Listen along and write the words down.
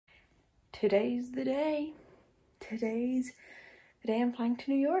today's the day. Today's the day I'm flying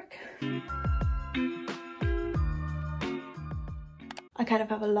to New York. I kind of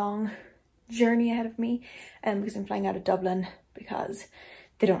have a long journey ahead of me because I'm flying out of Dublin because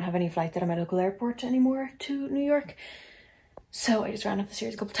they don't have any flights out of my local airport anymore to New York. So I just ran up the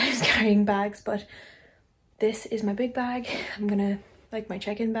stairs a couple times carrying bags, but this is my big bag. I'm gonna, like my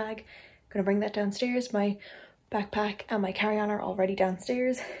check-in bag, gonna bring that downstairs. My backpack and my carry-on are already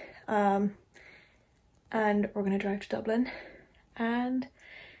downstairs. And we're gonna drive to Dublin and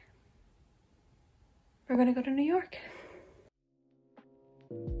we're gonna go to New York.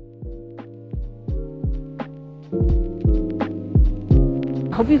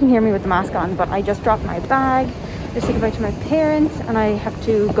 I hope you can hear me with the mask on, but I just dropped my bag to say goodbye to my parents and I have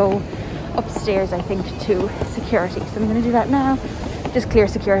to go upstairs, I think, to security. So I'm going to do that now, just clear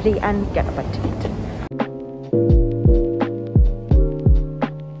security and get a bite to eat.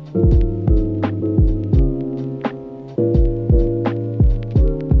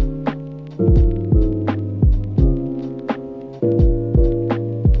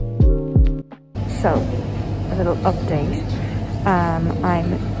 So, a little update.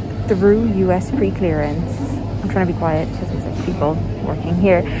 I'm through US pre-clearance. I'm trying to be quiet because there's like people working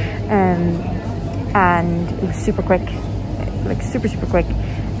here. And it was super quick, like super quick.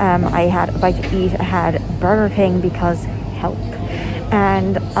 I had a bite to eat. I had Burger King because help.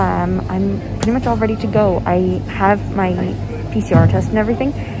 And I'm pretty much all ready to go. I have my PCR test and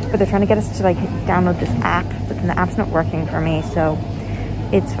everything, but they're trying to get us to like download this app, but then the app's not working for me, so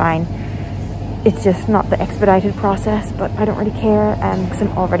it's fine. It's just not the expedited process, but I don't really care because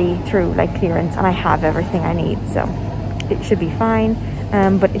I'm already through like clearance and I have everything I need, so it should be fine.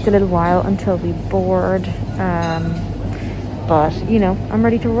 But it's a little while until we board, but you know, I'm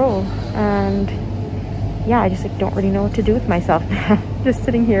ready to roll. And yeah, I just like don't really know what to do with myself now. Just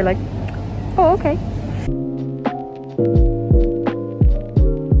sitting here like, oh, okay.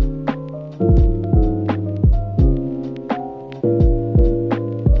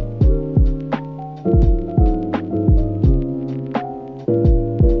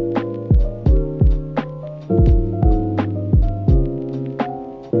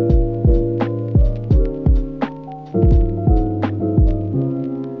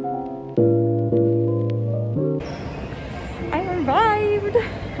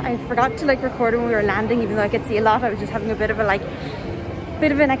 I forgot to like record when we were landing, even though I could see a lot. I was just having a bit of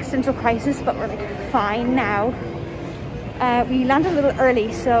an existential crisis, but we're like fine now. We landed a little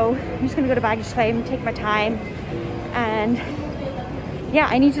early, so I'm just gonna go to baggage claim, take my time, and yeah,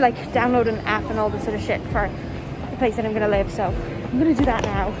 I need to like download an app and all this sort of shit for the place that I'm gonna live, so I'm gonna do that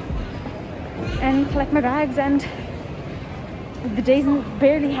now and collect my bags. And the day's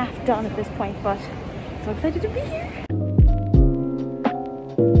barely half done at this point, but I'm so excited to be here.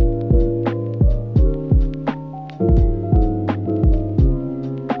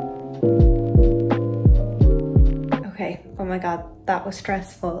 Oh my god, that was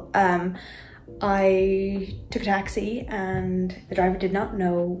stressful. I took a taxi and the driver did not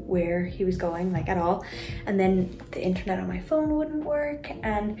know where he was going, like at all. And then the internet on my phone wouldn't work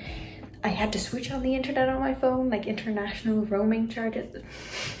and I had to switch on the internet on my phone, like international roaming charges.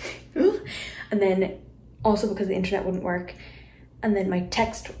 And then also because the internet wouldn't work and then my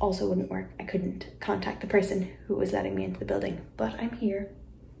text also wouldn't work, I couldn't contact the person who was letting me into the building. But I'm here,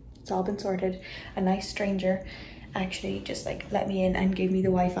 it's all been sorted. A nice stranger actually just like let me in and gave me the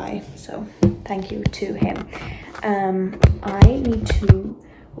Wi-Fi, so thank you to him. I need to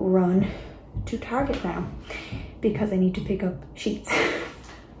run to Target now because I need to pick up sheets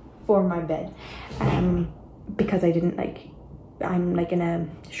for my bed, because I didn't like, I'm like in a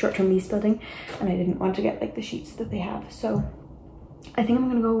short-term lease building and I didn't want to get like the sheets that they have, so I think I'm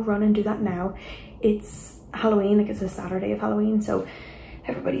gonna go run and do that now. It's Halloween, like it's a Saturday of Halloween, so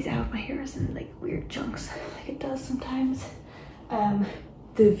everybody's out. My hair is in like weird chunks like it does sometimes.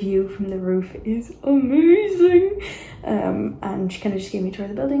 The view from the roof is amazing, and she kind of just gave me a tour of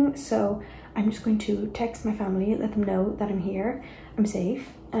the building, so I'm just going to text my family, let them know that I'm here, I'm safe,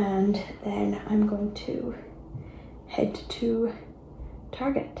 and then I'm going to head to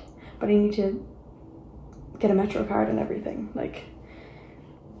Target. But I need to get a Metro card and everything. Like,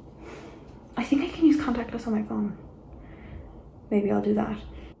 I think I can use contactless on my phone. Maybe I'll do that.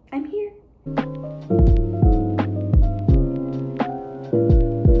 I'm here.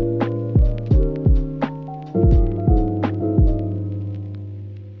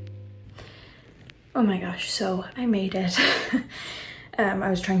 Oh my gosh, so I made it. I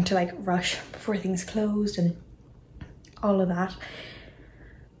was trying to like rush before things closed and all of that.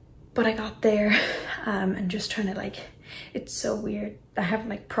 But I got there and just trying to like it's so weird. I haven't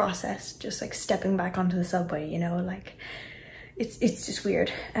like processed just like stepping back onto the subway, you know, like it's just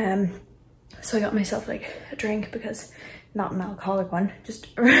weird. So I got myself like a drink, because not an alcoholic one, just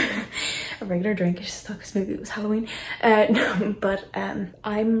a regular drink. I just thought because maybe it was Halloween. No, but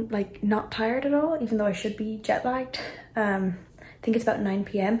I'm like not tired at all, even though I should be jet lagged. I think it's about 9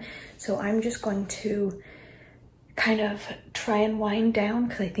 p.m. So I'm just going to kind of try and wind down,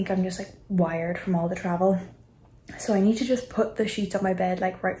 because I think I'm just like wired from all the travel. So I need to just put the sheets on my bed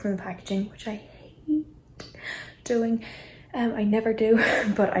like right from the packaging, which I hate doing. I never do,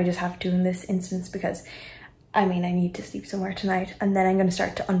 but I just have to in this instance, because I mean, I need to sleep somewhere tonight, and then I'm going to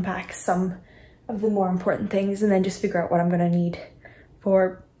start to unpack some of the more important things and then just figure out what I'm going to need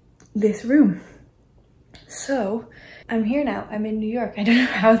for this room. So I'm here now. I'm in New York. I don't know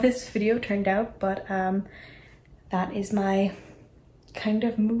how this video turned out, but that is my kind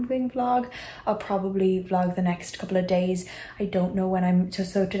of moving vlog. I'll probably vlog the next couple of days. I don't know when I'm,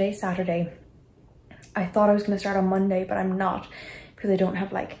 so today's Saturday. I thought I was going to start on Monday, but I'm not, because I don't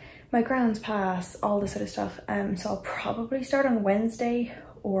have like my grounds pass, all this sort of stuff. So I'll probably start on Wednesday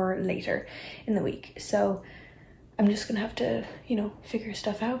or later in the week. So I'm just gonna have to, you know, figure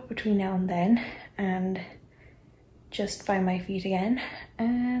stuff out between now and then and just find my feet again.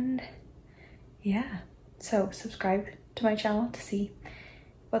 And yeah, so subscribe to my channel to see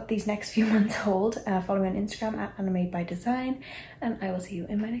what these next few months hold. Follow me on Instagram at AnnaMadeByDesign, and I will see you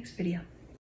in my next video.